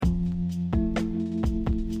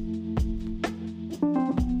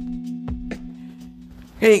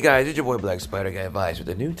Hey guys, it's your boy Black Spider Guy Vice with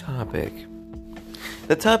a new topic.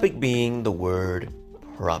 The topic being the word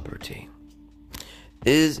property.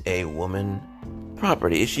 Is a woman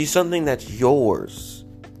property? Is she something that's yours?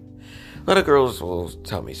 A lot of girls will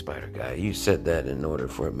tell me, Spider Guy, you said that in order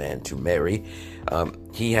for a man to marry,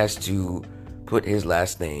 he has to put his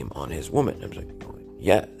last name on his woman. I'm like,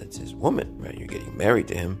 yeah, that's his woman, right? You're getting married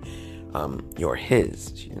to him. You're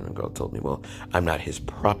his. The girl told me, well, I'm not his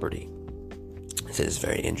property. I said, it's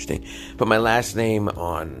very interesting. Put my last name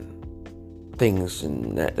on things,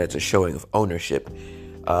 and that's a showing of ownership.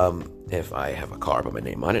 If I have a car, put my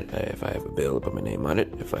name on it. If I have a bill, put my name on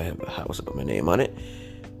it. If I have a house, put my name on it.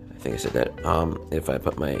 I think I said that. If I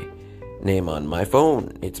put my name on my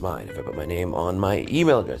phone, it's mine. If I put my name on my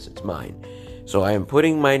email address, it's mine. So I am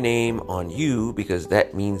putting my name on you because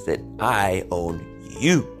that means that I own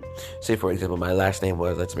you. Say, for example, my last name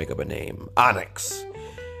was, let's make up a name, Onyx.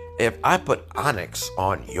 If I put Onyx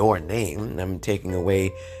on your name, I'm taking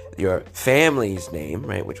away your family's name,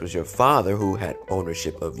 right, which was your father who had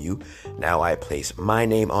ownership of you. Now I place my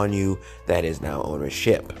name on you. That is now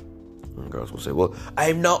ownership. And girls will say, well,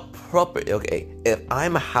 I'm not property. Okay, if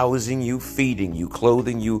I'm housing you, feeding you,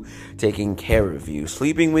 clothing you, taking care of you,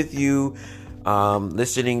 sleeping with you,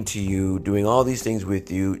 listening to you, doing all these things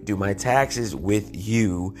with you, do my taxes with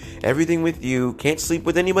you, everything with you, can't sleep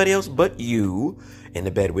with anybody else but you, in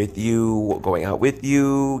the bed with you, going out with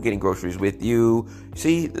you, getting groceries with you.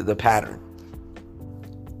 See the pattern.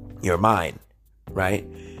 You're mine, right?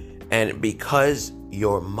 And because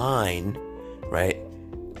you're mine, right,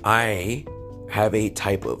 I have a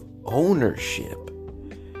type of ownership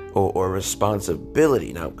or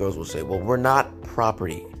responsibility. Now, girls will say, well, we're not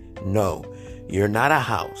property. No, you're not a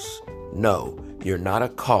house. No, you're not a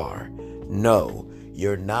car. No,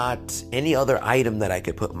 you're not any other item that I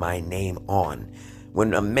could put my name on.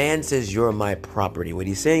 When a man says you're my property, what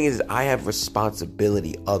he's saying is I have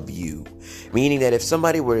responsibility of you. Meaning that if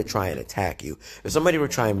somebody were to try and attack you, if somebody were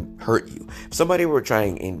to try and hurt you, if somebody were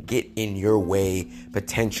trying and get in your way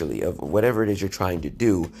potentially of whatever it is you're trying to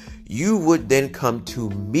do, you would then come to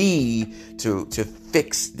me to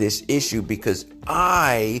fix this issue because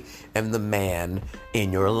I am the man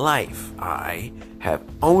in your life. I have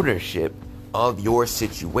ownership of your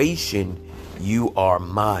situation. You are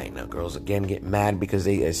mine. Now, girls again get mad because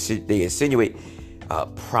they insinuate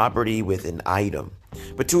property with an item.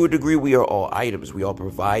 But to a degree, we are all items. We all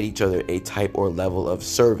provide each other a type or level of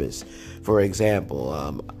service. For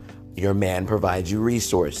example, your man provides you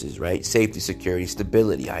resources, right? Safety, security,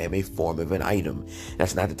 stability. I am a form of an item.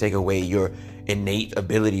 That's not to take away your innate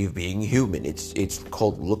ability of being human. It's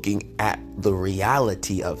called looking at the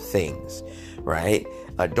reality of things, right?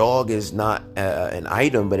 A dog is not an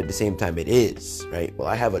item, but at the same time it is, right? Well,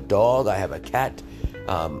 I have a dog, I have a cat,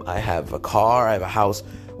 I have a car, I have a house.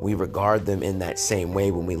 We regard them in that same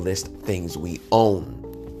way when we list things we own.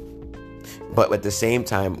 But at the same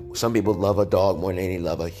time, some people love a dog more than they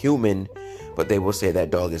love a human, but they will say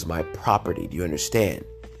that dog is my property. Do you understand?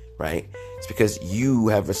 Right? It's because you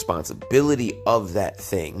have responsibility of that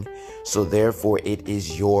thing. So therefore it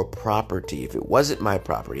is your property. If it wasn't my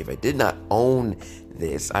property, if I did not own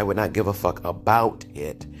this, I would not give a fuck about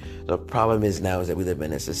it. The problem is now is that we live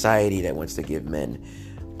in a society that wants to give men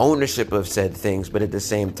ownership of said things, but at the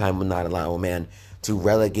same time will not allow a man to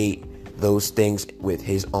relegate those things with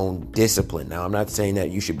his own discipline. Now, I'm not saying that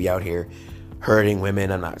you should be out here hurting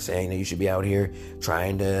women. I'm not saying that you should be out here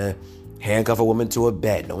trying to handcuff a woman to a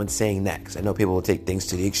bed. No one's saying that, because I know people will take things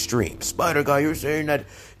to the extreme. Spider Guy, you're saying that?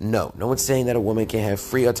 No one's saying that a woman can't have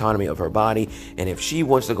free autonomy of her body, and if she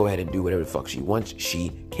wants to go ahead and do whatever the fuck she wants,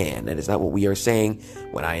 she can. That is not what we are saying.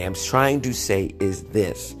 What I am trying to say is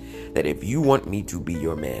this, that if you want me to be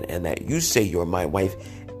your man, and that you say you're my wife,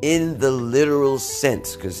 in the literal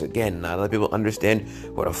sense, because again, not a lot of people understand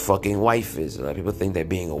what a fucking wife is. A lot of people think that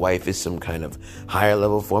being a wife is some kind of higher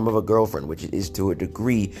level form of a girlfriend, which it is to a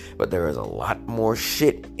degree, but there is a lot more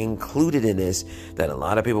shit included in this that a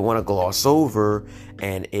lot of people want to gloss over,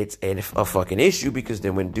 and it's a fucking issue, because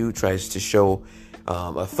then when dude tries to show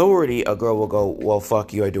authority, a girl will go, well,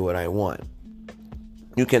 fuck you, I do what I want.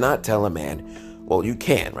 You cannot tell a man, well, you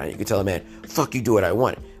can, right? You can tell a man, fuck you, do what I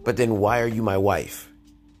want, but then why are you my wife?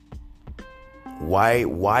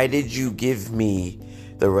 Why did you give me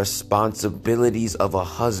the responsibilities of a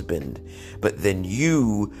husband, but then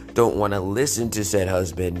you don't want to listen to said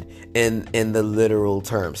husband in the literal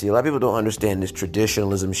term? See, a lot of people don't understand this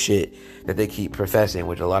traditionalism shit that they keep professing,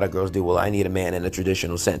 which a lot of girls do. Well, I need a man in the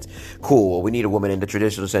traditional sense. Cool. Well, we need a woman in the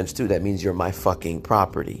traditional sense too. That means you're my fucking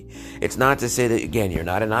property. It's not to say that, again, you're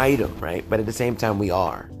not an item, right? But at the same time, we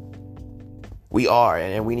are. We are,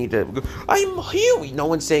 and we need to. I'm human. No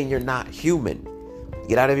one's saying you're not human.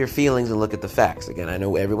 Get out of your feelings and look at the facts. Again, I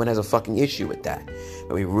know everyone has a fucking issue with that,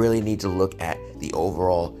 but we really need to look at the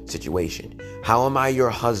overall situation. How am I your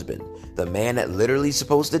husband, the man that literally is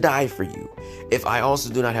supposed to die for you, if I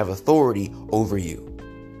also do not have authority over you?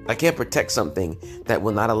 I can't protect something that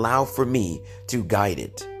will not allow for me to guide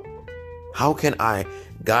it. How can I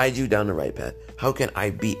guide you down the right path? How can I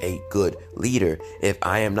be a good leader if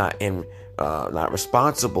I am not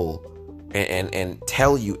responsible and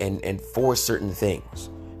tell you and enforce certain things?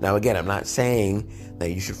 Now, again, I'm not saying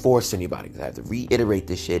that you should force anybody, because I have to reiterate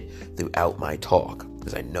this shit throughout my talk,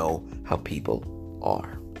 because I know how people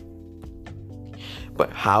are. But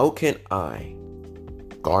how can I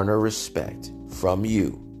garner respect from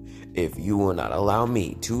you if you will not allow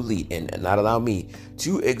me to lead and not allow me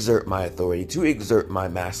to exert my authority, to exert my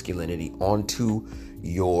masculinity onto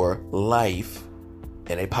your life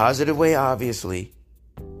in a positive way, obviously,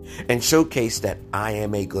 and showcase that I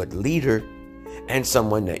am a good leader and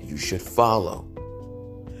someone that you should follow?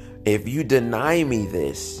 If you deny me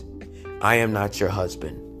this, I am not your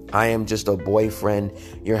husband. I am just a boyfriend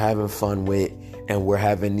you're having fun with, and we're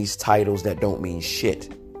having these titles that don't mean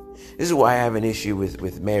shit. This is why I have an issue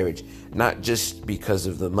with marriage, not just because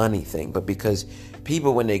of the money thing, but because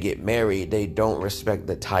people, when they get married, they don't respect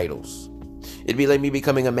the titles. It'd be like me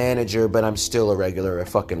becoming a manager, but I'm still a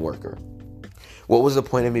fucking worker. What was the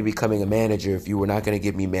point of me becoming a manager if you were not going to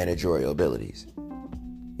give me managerial abilities?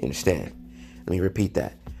 You understand? Let me repeat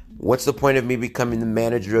that. What's the point of me becoming the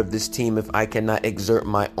manager of this team if I cannot exert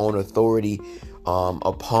my own authority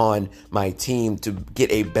upon my team to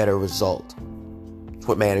get a better result? It's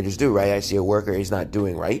what managers do, right? I see a worker, he's not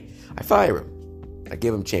doing right, I fire him. I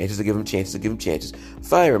give him chances,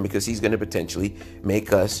 fire him, because he's going to potentially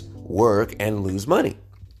make us work and lose money.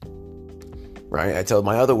 Right? I tell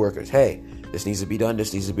my other workers, hey, this needs to be done,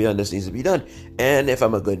 this needs to be done, this needs to be done. And if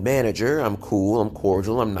I'm a good manager, I'm cool, I'm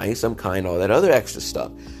cordial, I'm nice, I'm kind, all that other extra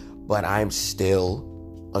stuff. But I'm still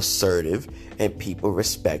assertive, and people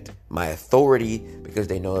respect my authority because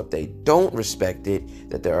they know if they don't respect it,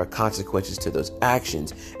 that there are consequences to those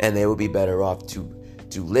actions, and they would be better off to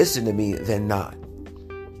listen to me than not.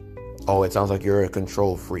 Oh, it sounds like you're a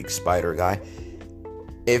control freak, Spider Guy.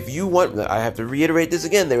 If you want, I have to reiterate this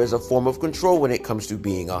again, there is a form of control when it comes to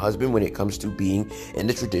being a husband, when it comes to being in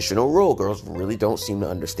the traditional role. Girls really don't seem to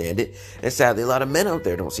understand it. And sadly, a lot of men out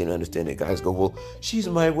there don't seem to understand it. Guys go, well, she's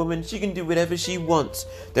my woman, she can do whatever she wants.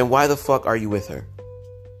 Then why the fuck are you with her?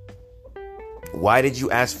 Why did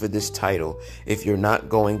you ask for this title if you're not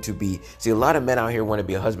going to be... See, a lot of men out here want to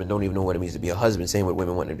be a husband, don't even know what it means to be a husband. Same with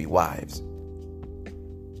women wanting to be wives.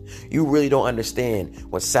 You really don't understand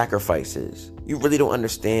what sacrifice is. You really don't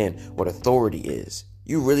understand what authority is.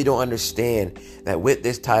 You really don't understand that with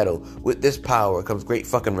this title, with this power, comes great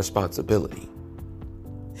fucking responsibility.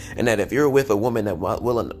 And that if you're with a woman that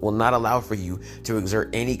will not allow for you to exert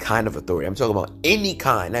any kind of authority, I'm talking about any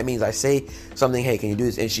kind. That means I say something, hey, can you do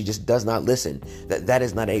this? And she just does not listen. That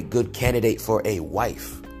is not a good candidate for a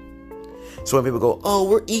wife. So when people go, oh,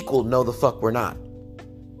 we're equal. No, the fuck we're not.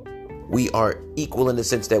 We are equal in the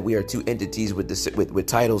sense that we are two entities with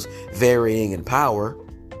titles varying in power.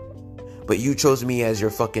 But you chose me as your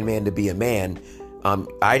fucking man to be a man.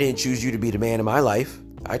 I didn't choose you to be the man in my life.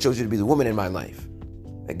 I chose you to be the woman in my life.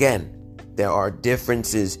 Again, there are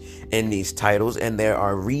differences in these titles, and there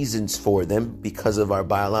are reasons for them because of our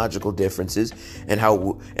biological differences and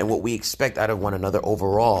what we expect out of one another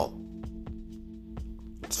overall.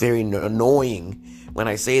 It's very annoying when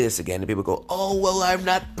I say this again and people go, oh, well, I'm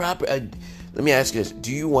not proper. Let me ask you this. Do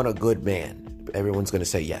you want a good man? Everyone's going to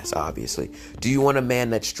say yes, obviously. Do you want a man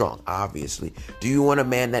that's strong? Obviously. Do you want a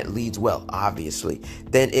man that leads well? Obviously.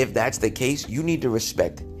 Then if that's the case, you need to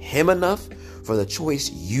respect him enough for the choice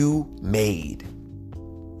you made.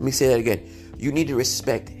 Let me say that again. You need to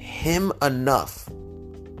respect him enough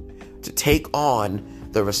to take on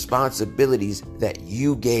the responsibilities that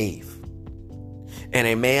you gave. And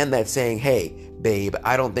a man that's saying, hey, babe,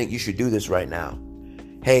 I don't think you should do this right now.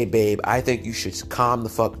 Hey, babe, I think you should calm the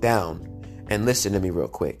fuck down and listen to me real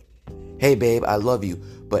quick. Hey, babe, I love you,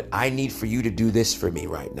 but I need for you to do this for me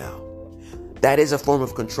right now. That is a form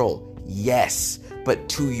of control. Yes, but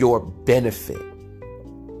to your benefit.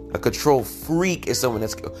 A control freak is someone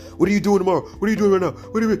that's, what are you doing tomorrow? What are you doing right now?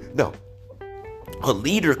 What are you doing? No. A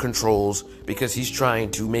leader controls because he's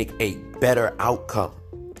trying to make a better outcome.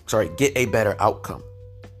 Get a better outcome.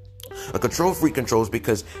 A control freak controls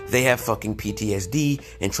because they have fucking PTSD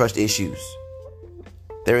and trust issues.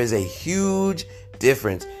 There is a huge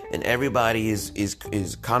difference, and everybody is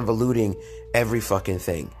convoluting every fucking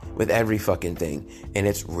thing with every fucking thing, and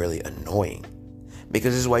it's really annoying.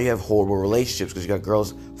 Because this is why you have horrible relationships, because you got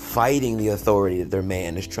girls fighting the authority that their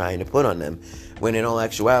man is trying to put on them. When in all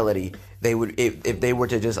actuality, they would, if they were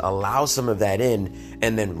to just allow some of that in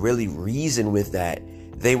and then really reason with that,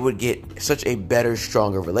 they would get such a better,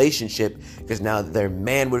 stronger relationship, because now their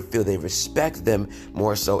man would feel they respect them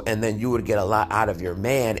more so, and then you would get a lot out of your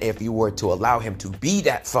man if you were to allow him to be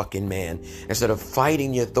that fucking man instead of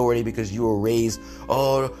fighting the authority because you were raised,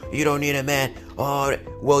 oh, you don't need a man, oh,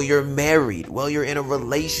 well, you're married, well, you're in a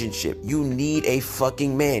relationship, you need a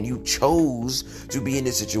fucking man, you chose to be in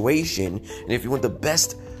this situation, and if you want the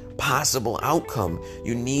best possible outcome,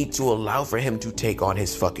 you need to allow for him to take on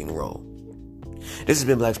his fucking role. This has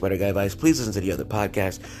been Black Spider Guy Advice. Please listen to the other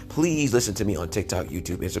podcasts. Please listen to me on TikTok,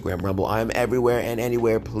 YouTube, Instagram, Rumble. I am everywhere and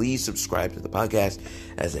anywhere. Please subscribe to the podcast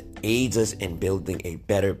as it aids us in building a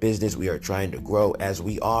better business. We are trying to grow as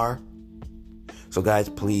we are. So guys,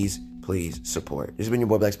 please support. This has been your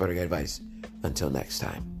boy Black Spider Guy Advice. Until next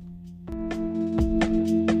time.